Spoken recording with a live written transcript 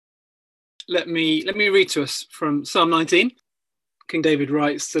let me read to us from Psalm 19. King David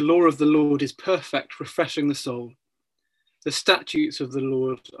writes, "The law of the Lord is perfect, refreshing the soul. The statutes of the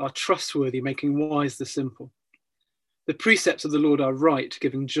Lord are trustworthy, making wise the simple. The precepts of the Lord are right,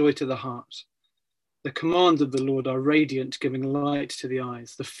 giving joy to the heart. The commands of the Lord are radiant, giving light to the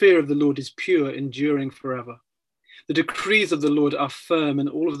eyes. The fear of the Lord is pure, enduring forever. The decrees of the Lord are firm, and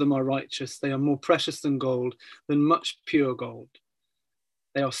all of them are righteous. They are more precious than gold, than much pure gold.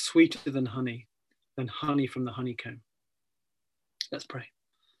 They are sweeter than honey from the honeycomb." Let's pray.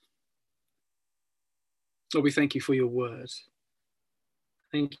 Lord, we thank you for your word.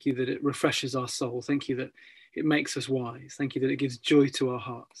 Thank you that it refreshes our soul. Thank you that it makes us wise. Thank you that it gives joy to our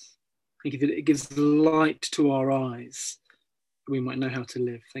hearts. Thank you that it gives light to our eyes, that we might know how to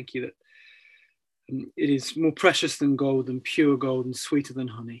live. Thank you that it is more precious than gold, than pure gold, and sweeter than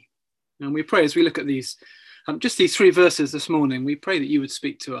honey. And we pray as we look at these, just these 3 verses this morning, we pray that you would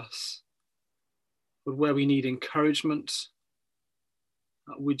speak to us. Lord, where we need encouragement,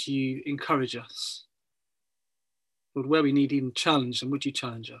 would you encourage us? Lord, where we need even challenge, and would you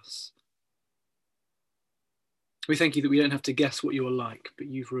challenge us? We thank you that we don't have to guess what you're like, but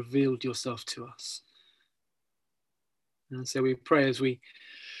you've revealed yourself to us. And so we pray as we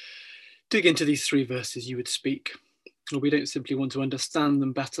dig into these 3 verses, you would speak. Lord, we don't simply want to understand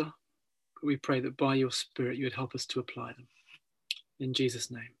them better, but we pray that by your Spirit you would help us to apply them. In Jesus'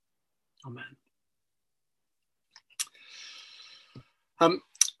 name, amen.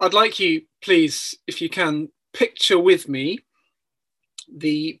 I'd like you, please, if you can, picture with me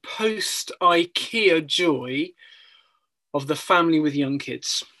the post-IKEA joy of the family with young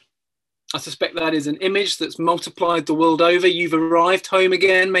kids. I suspect that is an image that's multiplied the world over. You've arrived home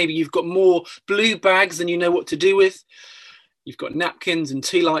again. Maybe you've got more blue bags than you know what to do with. You've got napkins and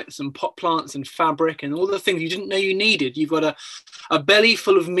tea lights and pot plants and fabric and all the things you didn't know you needed. You've got a belly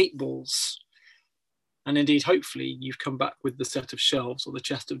full of meatballs. And indeed, hopefully, you've come back with the set of shelves or the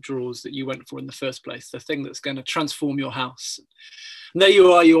chest of drawers that you went for in the first place, the thing that's going to transform your house. And there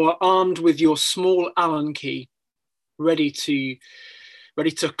you are armed with your small Allen key, ready to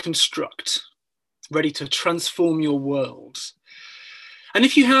construct, ready to transform your world. And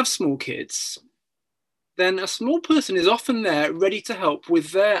if you have small kids, then a small person is often there ready to help with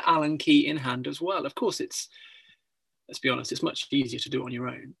their Allen key in hand as well. Of course, let's be honest, it's much easier to do on your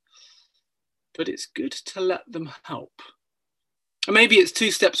own. But it's good to let them help. And maybe it's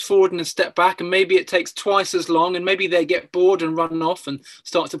 2 steps forward and a step back, and maybe it takes twice as long, and maybe they get bored and run off and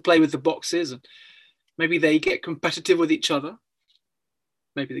start to play with the boxes, and maybe they get competitive with each other.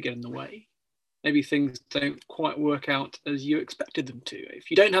 Maybe they get in the way. Maybe things don't quite work out as you expected them to. If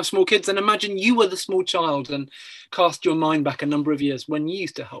you don't have small kids, then imagine you were the small child and cast your mind back a number of years when you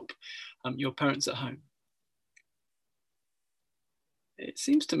used to help your parents at home. It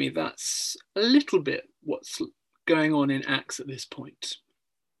seems to me that's a little bit what's going on in Acts at this point.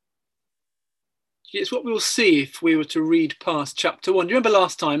 It's what we'll see if we were to read past chapter 1. Do you remember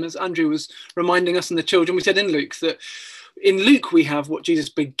last time, as Andrew was reminding us and the children, we said in Luke that in Luke we have what Jesus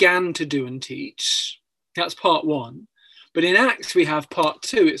began to do and teach. That's part 1. But in Acts we have part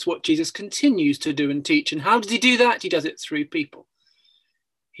 2. It's what Jesus continues to do and teach. And how does he do that? He does it through people.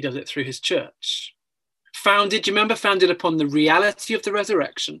 He does it through his church. Founded upon the reality of the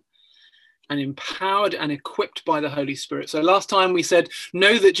resurrection and empowered and equipped by the Holy Spirit. So last time we said,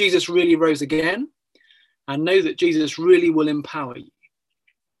 know that Jesus really rose again and know that Jesus really will empower you.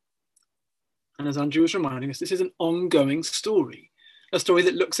 And as Andrew was reminding us, this is an ongoing story, a story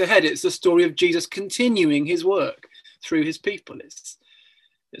that looks ahead. It's the story of Jesus continuing his work through his people. It's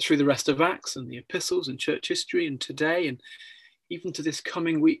through the rest of Acts and the epistles and church history and today and even to this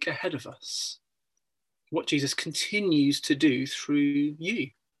coming week ahead of us. What Jesus continues to do through you,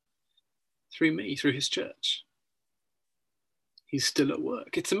 through me, through his church. He's still at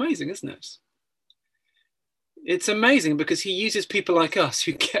work. It's amazing, isn't it? It's amazing because he uses people like us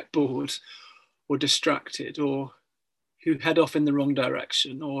who get bored or distracted or who head off in the wrong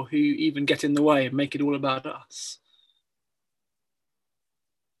direction or who even get in the way and make it all about us.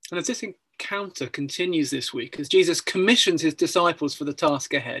 And as this encounter continues this week, as Jesus commissions his disciples for the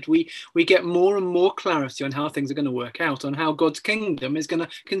task ahead, we get more and more clarity on how things are going to work out, on how God's kingdom is going to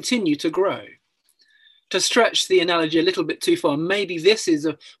continue to grow. To stretch the analogy a little bit too far, maybe this is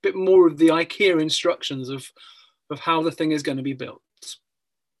a bit more of the IKEA instructions of how the thing is going to be built.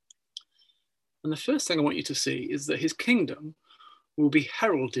 And the first thing I want you to see is that his kingdom will be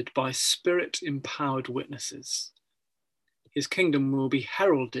heralded by Spirit-empowered witnesses. His kingdom will be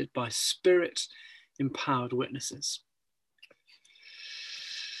heralded by Spirit-empowered witnesses.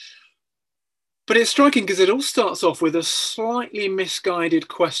 But it's striking because it all starts off with a slightly misguided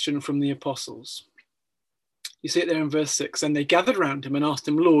question from the apostles. You see it there in verse 6. And they gathered around him and asked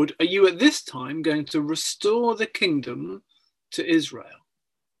him, Lord, are you at this time going to restore the kingdom to Israel?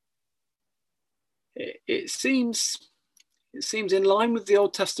 It seems in line with the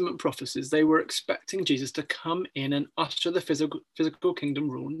Old Testament prophecies. They were expecting Jesus to come in and usher the physical kingdom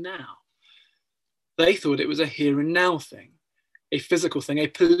rule now. They thought it was a here and now thing, a physical thing, a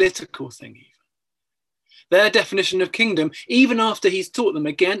political thing even. Their definition of kingdom, even after he's taught them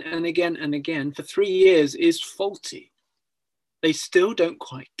again and again and again for 3 years, is faulty. They still don't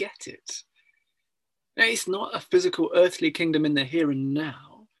quite get it. It's not a physical earthly kingdom in the here and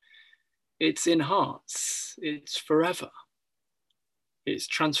now. It's in hearts. It's forever. It's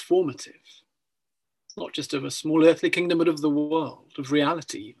transformative. It's not just of a small earthly kingdom, but of the world, of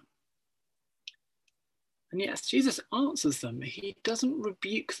reality even. And yes, Jesus answers them. He doesn't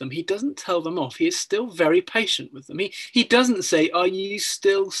rebuke them. He doesn't tell them off. He is still very patient with them. He doesn't say, are you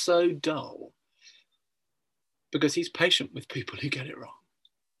still so dull? Because he's patient with people who get it wrong.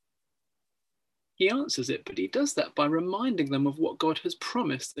 He answers it, but he does that by reminding them of what God has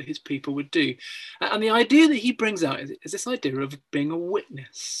promised that his people would do. And the idea that he brings out is this idea of being a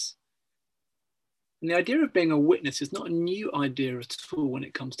witness. And the idea of being a witness is not a new idea at all when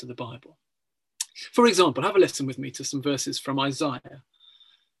it comes to the Bible. For example, have a listen with me to some verses from Isaiah,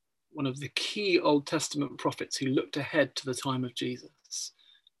 one of the key Old Testament prophets who looked ahead to the time of Jesus,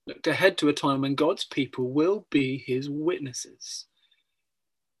 looked ahead to a time when God's people will be his witnesses,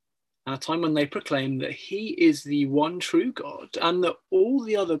 and a time when they proclaim that he is the one true God and that all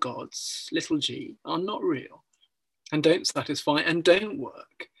the other gods, little g, are not real and don't satisfy and don't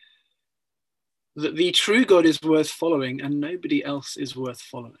work, that the true God is worth following and nobody else is worth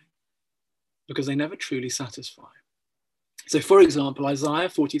following, because they never truly satisfy. So, for example, Isaiah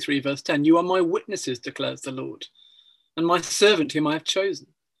 43 verse 10, you are my witnesses, declares the Lord, and my servant whom I have chosen.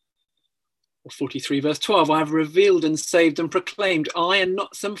 Or 43 verse 12, I have revealed and saved and proclaimed, I am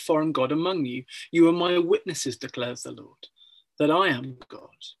not some foreign God among you. You are my witnesses, declares the Lord, that I am God.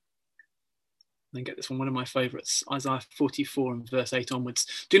 And then get this one of my favorites, Isaiah 44 and verse 8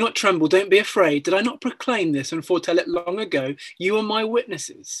 onwards. Do not tremble, don't be afraid. Did I not proclaim this and foretell it long ago? You are my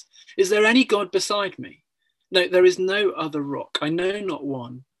witnesses. Is there any God beside me? No, there is no other rock. I know not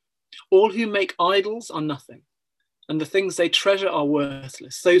one. All who make idols are nothing, and the things they treasure are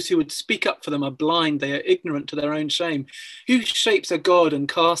worthless. Those who would speak up for them are blind. They are ignorant to their own shame. Who shapes a god and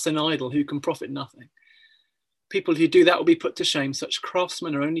casts an idol who can profit nothing? People who do that will be put to shame. Such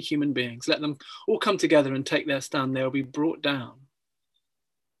craftsmen are only human beings. Let them all come together and take their stand. They will be brought down.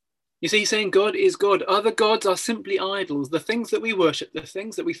 You see, he's saying God is God. Other gods are simply idols. The things that we worship, the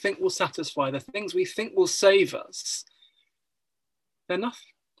things that we think will satisfy, the things we think will save us, they're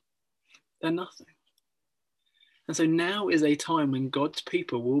nothing. They're nothing. And so now is a time when God's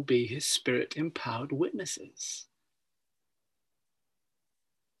people will be his spirit-empowered witnesses.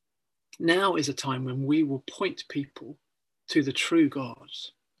 Now is a time when we will point people to the true God.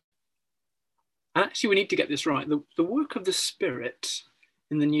 And actually, we need to get this right. The work of the Spirit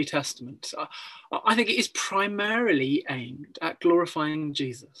in the New Testament, I think it is primarily aimed at glorifying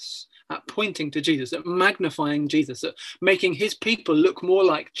Jesus, at pointing to Jesus, at magnifying Jesus, at making his people look more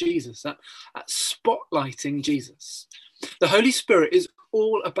like Jesus, at spotlighting Jesus. The Holy Spirit is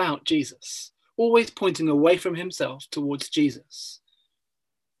all about Jesus, always pointing away from himself towards Jesus.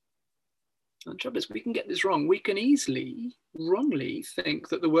 And the trouble is, we can get this wrong. We can easily, wrongly think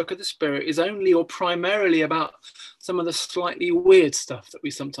that the work of the Spirit is only or primarily about some of the slightly weird stuff that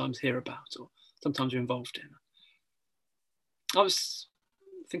we sometimes hear about or sometimes are involved in. I was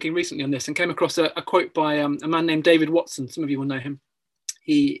thinking recently on this and came across a quote by a man named David Watson. Some of you will know him.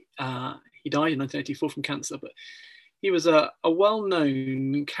 He died in 1984 from cancer, but he was a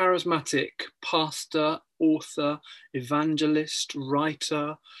well-known, charismatic pastor, author, evangelist,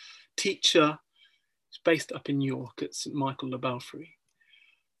 writer, teacher. He's based up in New York at St. Michael le Belfry.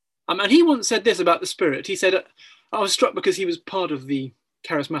 And he once said this about the Spirit. He said, I was struck because he was part of the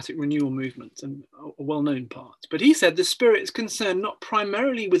charismatic renewal movement and a well-known part. But he said the Spirit is concerned not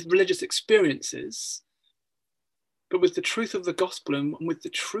primarily with religious experiences, but with the truth of the gospel and with the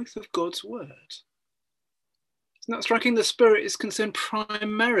truth of God's word. Isn't that striking? The Spirit is concerned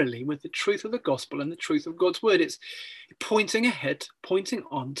primarily with the truth of the gospel and the truth of God's word. It's pointing ahead, pointing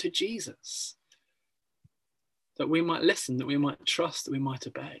on to Jesus, that we might listen, that we might trust, that we might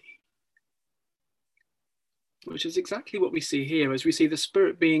obey. Which is exactly what we see here as we see the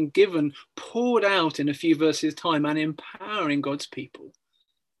Spirit being given, poured out in a few verses' time and empowering God's people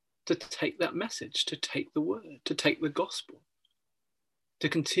to take that message, to take the word, to take the gospel, to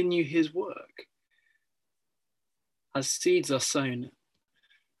continue his work. as seeds are sown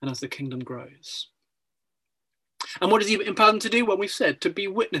and as the kingdom grows. And what does he empower them to do? Well, we've said, to be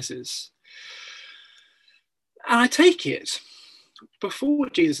witnesses. And I take it, before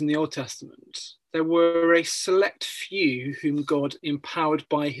Jesus in the Old Testament, there were a select few whom God empowered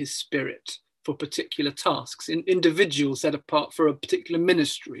by his Spirit for particular tasks, individuals set apart for a particular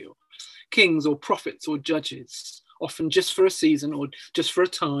ministry, or kings or prophets or judges, often just for a season or just for a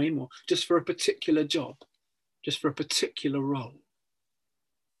time or just for a particular job, just for a particular role.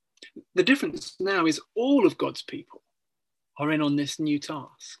 The difference now is all of God's people are in on this new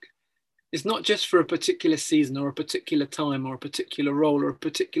task. It's not just for a particular season or a particular time or a particular role or a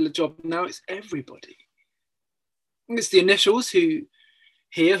particular job. Now it's everybody. It's the initials who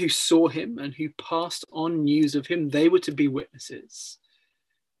saw him and who passed on news of him. They were to be witnesses.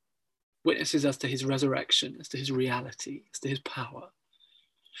 Witnesses as to his resurrection, as to his reality, as to his power.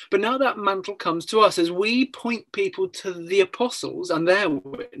 But now that mantle comes to us as we point people to the apostles and their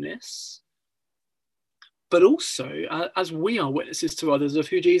witness, but also as we are witnesses to others of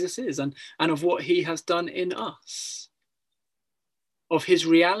who Jesus is and of what he has done in us, of his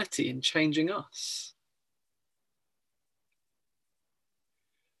reality in changing us.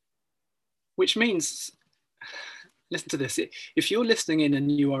 Which means, listen to this, if you're listening in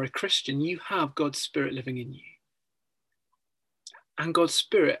and you are a Christian, you have God's Spirit living in you. And God's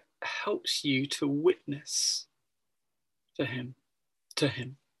Spirit helps you to witness to him.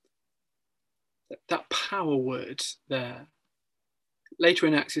 That power word there, later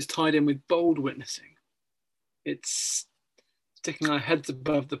in Acts, is tied in with bold witnessing. It's sticking our heads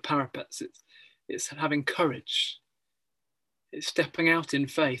above the parapets. It's having courage. It's stepping out in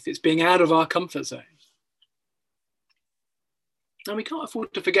faith. It's being out of our comfort zone. And we can't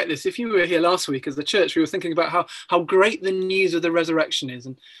afford to forget this. If you were here last week as the church, we were thinking about how great the news of the resurrection is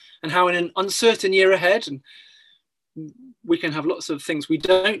and how in an uncertain year ahead, and we can have lots of things we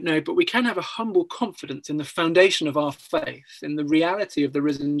don't know, but we can have a humble confidence in the foundation of our faith, in the reality of the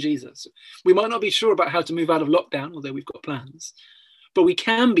risen Jesus. We might not be sure about how to move out of lockdown, although we've got plans, but we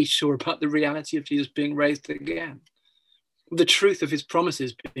can be sure about the reality of Jesus being raised again, the truth of his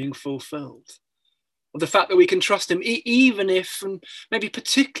promises being fulfilled, of the fact that we can trust him even if, and maybe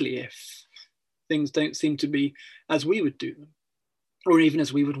particularly if, things don't seem to be as we would do them, or even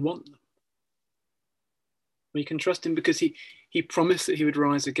as we would want them. We can trust him because he promised that he would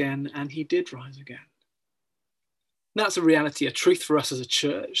rise again, and he did rise again. And that's a reality, a truth for us as a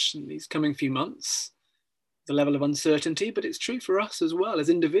church in these coming few months, the level of uncertainty, but it's true for us as well as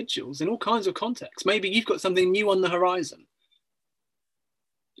individuals in all kinds of contexts. Maybe you've got something new on the horizon.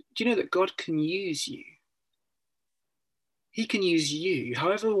 Do you know that God can use you? He can use you,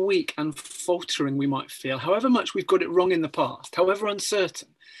 however weak and faltering we might feel, however much we've got it wrong in the past, however uncertain,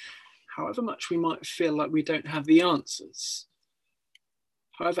 however much we might feel like we don't have the answers,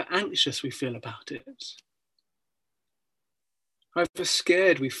 however anxious we feel about it, however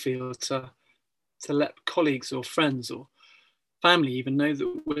scared we feel to let colleagues or friends or family even know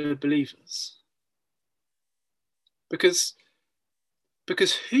that we're believers. Because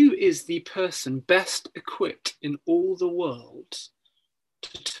who is the person best equipped in all the world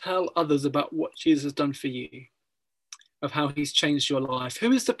to tell others about what Jesus has done for you, of how he's changed your life?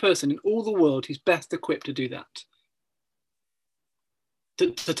 Who is the person in all the world who's best equipped to do that?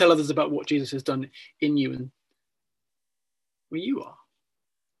 To tell others about what Jesus has done in you and where you are.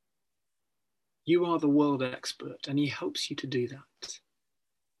 You are the world expert, and he helps you to do that.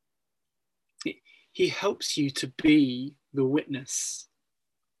 He helps you to be the witness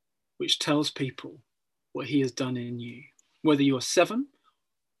which tells people what he has done in you, whether you're 7,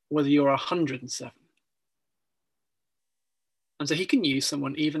 whether you're 107. And so he can use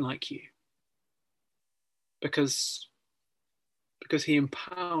someone even like you because he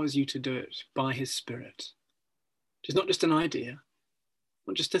empowers you to do it by his Spirit. It's not just an idea,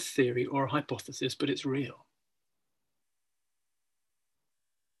 not just a theory or a hypothesis, but it's real.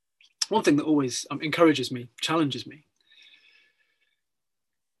 One thing that always encourages me, challenges me,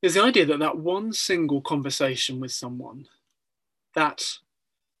 is the idea that one single conversation with someone, that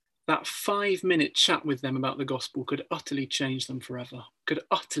 5-minute chat with them about the gospel could utterly change them forever, could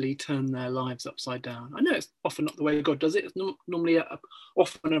utterly turn their lives upside down. I know it's often not the way God does it. It's normally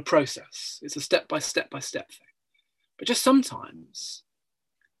often a process. It's a step-by-step thing. But just sometimes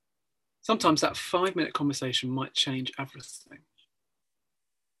that 5-minute conversation might change everything,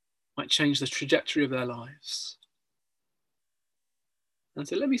 might change the trajectory of their lives. And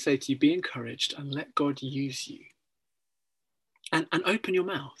so let me say to you, be encouraged and let God use you. And open your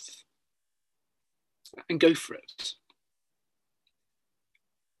mouth and go for it.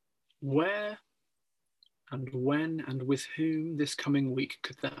 Where And when and with whom this coming week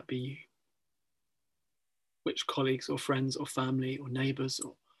could that be you? Which colleagues or friends or family or neighbours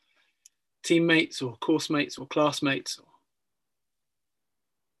or teammates or course mates or classmates?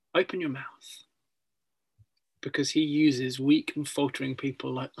 Open your mouth, because he uses weak and faltering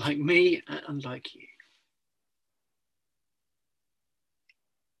people like me and like you.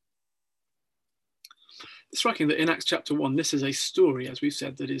 It's striking that in Acts chapter 1, this is a story, as we've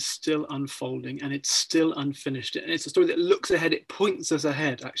said, that is still unfolding and it's still unfinished. And it's a story that looks ahead, it points us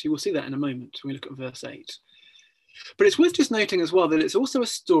ahead. Actually, we'll see that in a moment when we look at verse 8. But it's worth just noting as well that it's also a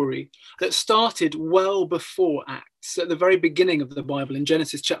story that started well before Acts, at the very beginning of the Bible, in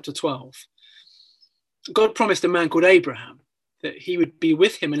Genesis chapter 12. God promised a man called Abraham that he would be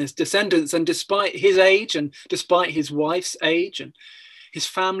with him and his descendants, and despite his age and despite his wife's age, and his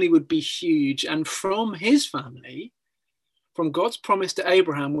family would be huge. And from his family, from God's promise to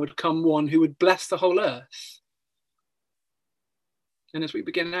Abraham, would come one who would bless the whole earth. And as we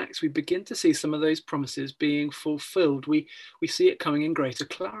begin Acts, we begin to see some of those promises being fulfilled. We see it coming in greater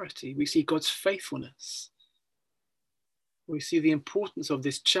clarity. We see God's faithfulness. We see the importance of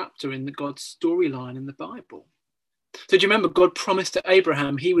this chapter in God's storyline in the Bible. So do you remember, God promised to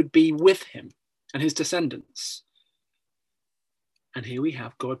Abraham he would be with him and his descendants. And here we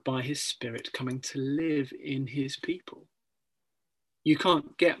have God by his Spirit coming to live in his people. You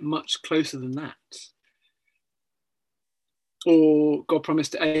can't get much closer than that. Or God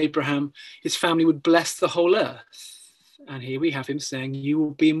promised to Abraham his family would bless the whole earth. And here we have him saying, you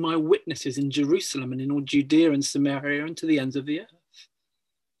will be my witnesses in Jerusalem and in all Judea and Samaria and to the ends of the earth.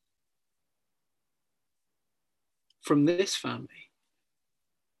 From this family,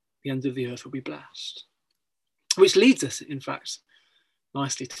 the ends of the earth will be blessed. Which leads us, in fact,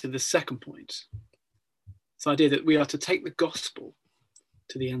 nicely to the second point. This idea that we are to take the gospel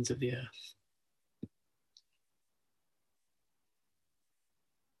to the ends of the earth.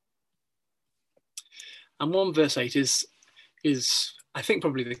 And 1 verse 8 is I think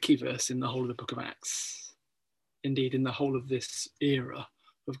probably the key verse in the whole of the book of Acts. Indeed, in the whole of this era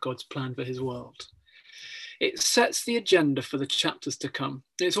of God's plan for his world. It sets the agenda for the chapters to come.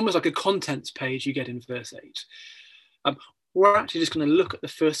 It's almost like a contents page you get in verse 8. We're actually just going to look at the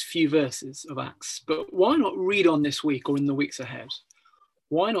first few verses of Acts, but why not read on this week or in the weeks ahead?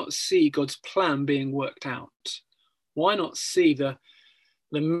 Why not see God's plan being worked out? Why not see the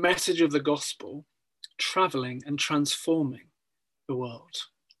message of the gospel traveling and transforming the world?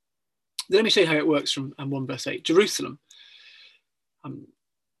 Let me show you how it works from 1 verse 8. Jerusalem.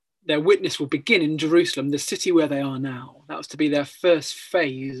 Their witness will begin in Jerusalem, the city where they are now. That was to be their first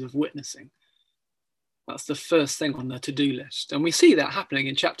phase of witnessing. That's the first thing on their to-do list. And we see that happening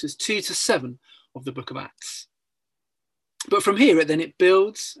in chapters 2 to 7 of the book of Acts. But from here, then it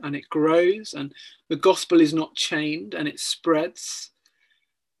builds and it grows, and the gospel is not chained and it spreads.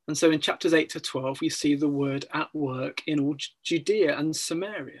 And so in chapters 8 to 12, we see the word at work in all Judea and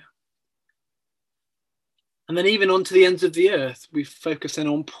Samaria. And then even on to the ends of the earth, we focus in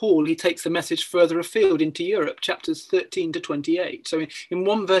on Paul. He takes the message further afield into Europe, chapters 13 to 28. So in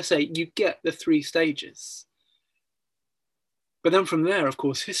 1 verse 8, you get the 3 stages. But then from there, of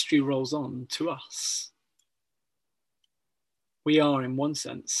course, history rolls on to us. We are, in one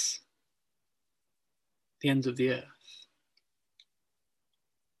sense, the ends of the earth.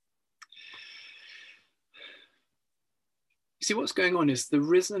 You see, what's going on is the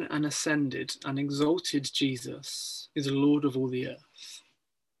risen and ascended and exalted Jesus is Lord of all the earth.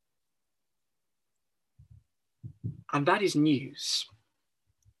 And that is news.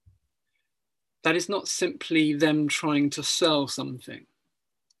 That is not simply them trying to sell something.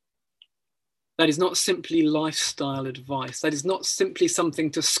 That is not simply lifestyle advice. That is not simply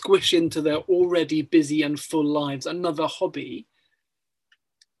something to squish into their already busy and full lives, another hobby.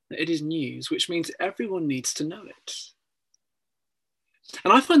 It is news, which means everyone needs to know it.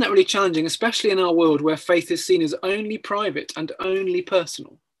 And I find that really challenging, especially in our world where faith is seen as only private and only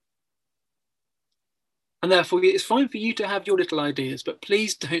personal. And therefore, it's fine for you to have your little ideas, but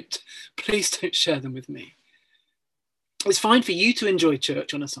please don't share them with me. It's fine for you to enjoy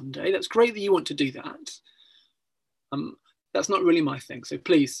church on a Sunday. That's great that you want to do that. That's not really my thing. So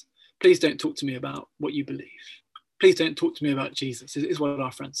please don't talk to me about what you believe. Please don't talk to me about Jesus, is what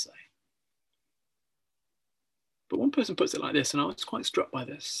our friends say. But one person puts it like this, and I was quite struck by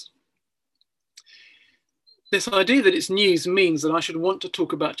this. This idea that it's news means that I should want to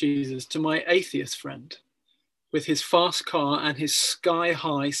talk about Jesus to my atheist friend with his fast car and his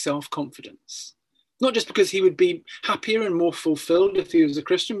sky-high self-confidence. Not just because he would be happier and more fulfilled if he was a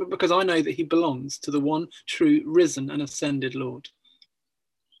Christian, but because I know that he belongs to the one true risen and ascended Lord.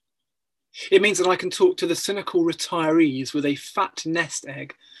 It means that I can talk to the cynical retirees with a fat nest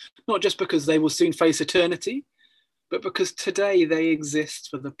egg, not just because they will soon face eternity, but because today they exist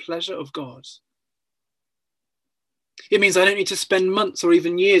for the pleasure of God. It means I don't need to spend months or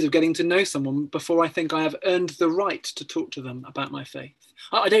even years of getting to know someone before I think I have earned the right to talk to them about my faith.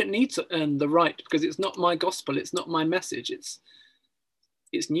 I don't need to earn the right because it's not my gospel, it's not my message, it's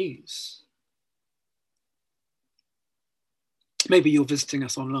news. Maybe you're visiting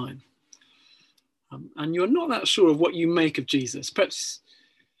us online and you're not that sure of what you make of Jesus. Perhaps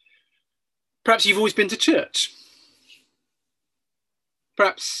you've always been to church.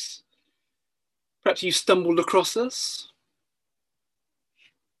 Perhaps you've stumbled across us.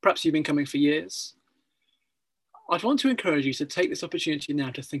 Perhaps you've been coming for years. I'd want to encourage you to take this opportunity now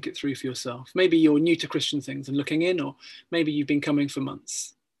to think it through for yourself. Maybe you're new to Christian things and looking in, or maybe you've been coming for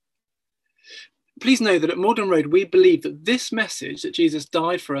months. Please know that at Morden Road, we believe that this message that Jesus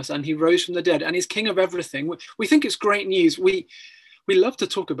died for us and he rose from the dead and he's king of everything, we think it's great news. We love to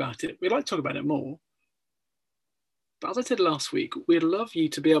talk about it. We'd like to talk about it more. But as I said last week, we'd love you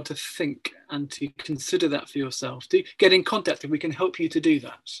to be able to think and to consider that for yourself. Do get in contact if we can help you to do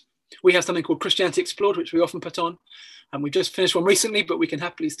that. We have something called Christianity Explored, which we often put on. And we just finished one recently, but we can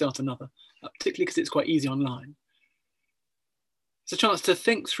happily start another, particularly because it's quite easy online. It's a chance to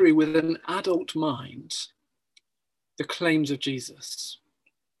think through with an adult mind the claims of Jesus,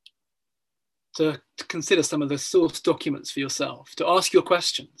 to consider some of the source documents for yourself, to ask your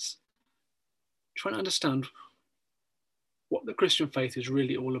questions, try to understand what the Christian faith is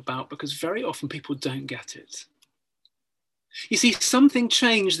really all about, because very often people don't get it. You see, something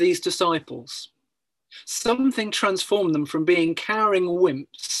changed these disciples. Something transformed them from being cowering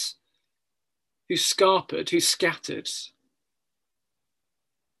wimps who scarpered, who scattered,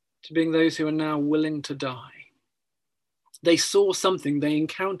 to being those who are now willing to die. They saw something, they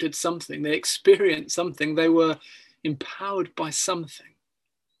encountered something, they experienced something, they were empowered by something.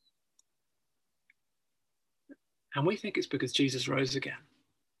 And we think it's because Jesus rose again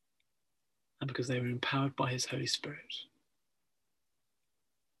and because they were empowered by his Holy Spirit.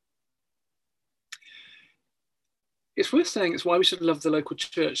 It's worth saying it's why we should love the local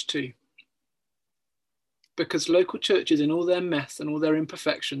church too. Because local churches, in all their mess and all their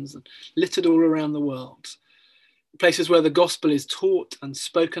imperfections, littered all around the world, places where the gospel is taught and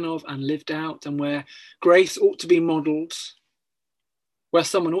spoken of and lived out, and where grace ought to be modelled, where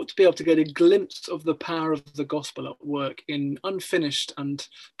someone ought to be able to get a glimpse of the power of the gospel at work in unfinished and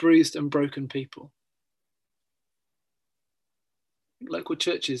bruised and broken people. Local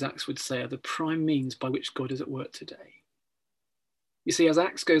churches, Acts would say, are the prime means by which God is at work today. You see, as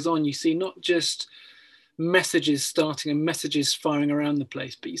Acts goes on, you see not just messages starting and messages firing around the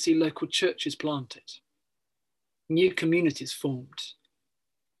place, but you see local churches planted, new communities formed,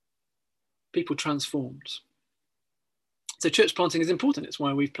 people transformed. So church planting is important. It's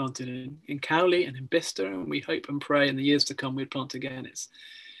why we've planted in Cowley and in Bicester, and we hope and pray in the years to come we'd plant again.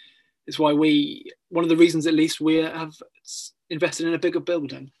 It's why one of the reasons at least we have invested in a bigger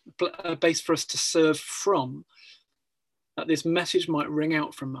building, a base for us to serve from, that this message might ring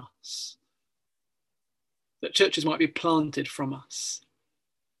out from us, that churches might be planted from us,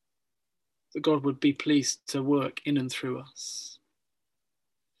 that God would be pleased to work in and through us.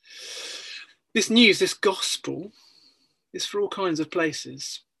 This news, this gospel, is for all kinds of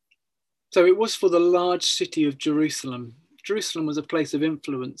places. So it was for the large city of Jerusalem. Jerusalem was a place of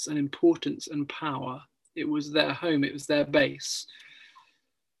influence and importance and power. It was their home, it was their base.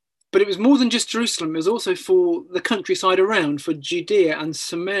 But it was more than just Jerusalem, it was also for the countryside around, for Judea and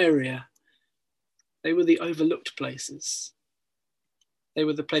Samaria. They were the overlooked places. They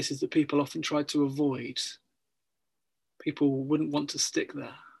were the places that people often tried to avoid. People wouldn't want to stick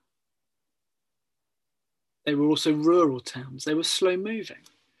there. They were also rural towns. They were slow moving.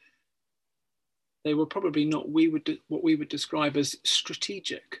 They were probably not what we would describe as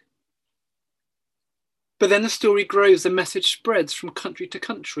strategic. But then the story grows, the message spreads from country to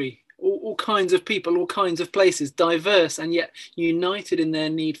country, all kinds of people, all kinds of places, diverse and yet united in their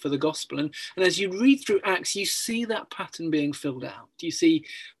need for the gospel. And as you read through Acts, you see that pattern being filled out. You see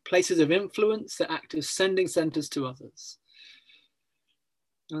places of influence that act as sending centres to others.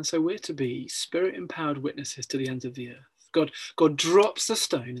 And so we're to be spirit-empowered witnesses to the ends of the earth. God drops the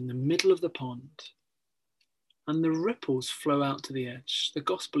stone in the middle of the pond and the ripples flow out to the edge. The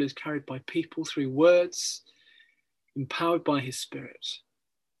gospel is carried by people through words, empowered by his Spirit.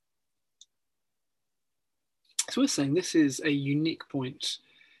 So we're saying this is a unique point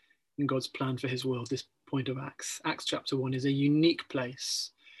in God's plan for his world, this point of Acts. Acts chapter 1 is a unique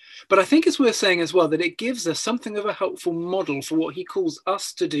place But I think it's worth saying as well that it gives us something of a helpful model for what he calls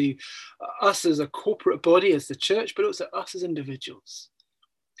us to do, us as a corporate body, as the church, but also us as individuals.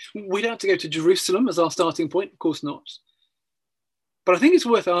 We don't have to go to Jerusalem as our starting point, of course not. But I think it's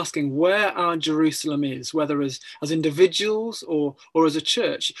worth asking where our Jerusalem is, whether as individuals or as a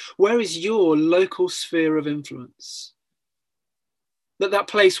church. Where is your local sphere of influence? That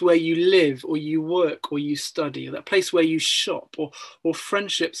place where you live or you work or you study, or that place where you shop, or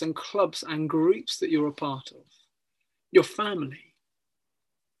friendships and clubs and groups that you're a part of, your family,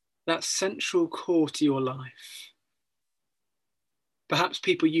 that central core to your life. Perhaps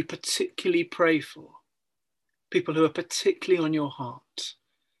people you particularly pray for, people who are particularly on your heart,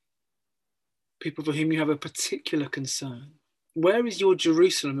 people for whom you have a particular concern. Where is your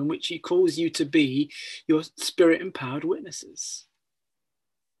Jerusalem in which he calls you to be your spirit-empowered witnesses?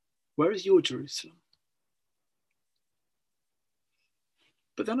 Where is your Jerusalem?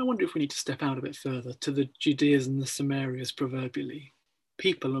 But then I wonder if we need to step out a bit further to the Judeas and the Samarias proverbially,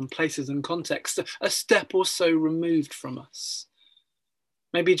 people and places and contexts, a step or so removed from us,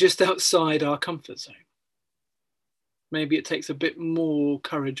 maybe just outside our comfort zone. Maybe it takes a bit more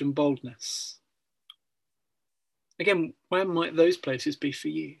courage and boldness. Again, where might those places be for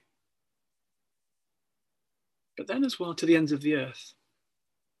you? But then as well to the ends of the earth.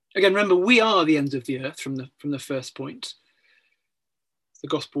 Again, remember, we are the ends of the earth from the first point. The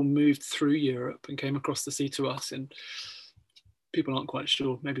gospel moved through Europe and came across the sea to us, and people aren't quite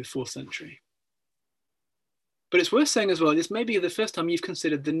sure, maybe the 4th century. But it's worth saying as well, this may be the first time you've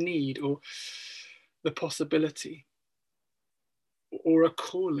considered the need or the possibility or a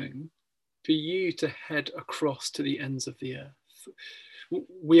calling for you to head across to the ends of the earth.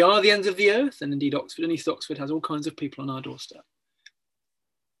 We are the ends of the earth, and indeed Oxford and East Oxford has all kinds of people on our doorstep.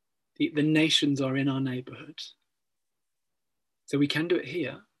 The nations are in our neighbourhood. So we can do it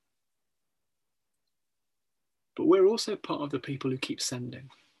here. But we're also part of the people who keep sending.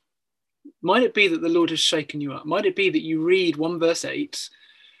 Might it be that the Lord has shaken you up? Might it be that you read 1 verse 8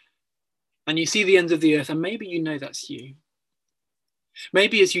 and you see the ends of the earth, and maybe you know that's you?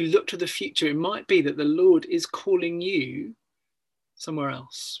 Maybe as you look to the future, it might be that the Lord is calling you somewhere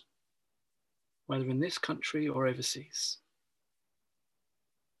else, whether in this country or overseas.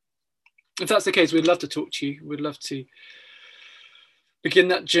 If that's the case, we'd love to talk to you. We'd love to begin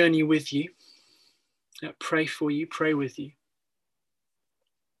that journey with you, pray for you, pray with you.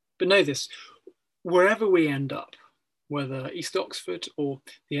 But know this, wherever we end up, whether East Oxford or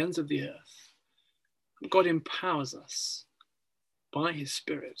the ends of the earth, God empowers us by his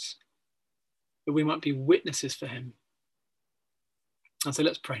Spirit that we might be witnesses for him. And so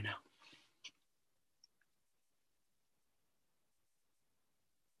let's pray now.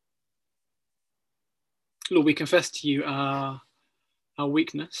 Lord, we confess to you our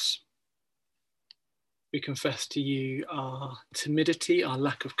weakness. We confess to you our timidity, our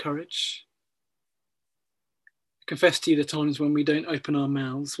lack of courage. We confess to you the times when we don't open our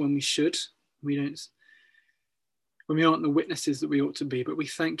mouths when we should, when we aren't the witnesses that we ought to be, but we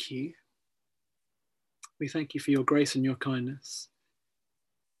thank you. We thank you for your grace and your kindness.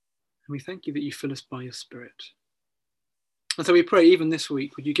 And we thank you that you fill us by your Spirit. And so we pray, even this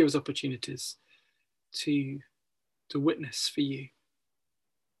week, would you give us opportunities to witness for you,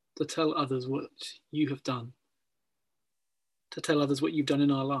 to tell others what you have done, to tell others what you've done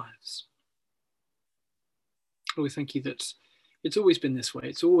in our lives. Lord, we thank you that it's always been this way.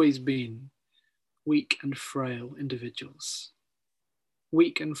 It's always been weak and frail individuals,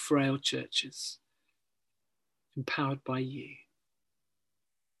 weak and frail churches, empowered by you,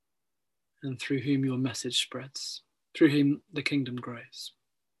 and through whom your message spreads, through whom the kingdom grows.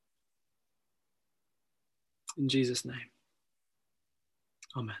 In Jesus' name,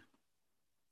 amen.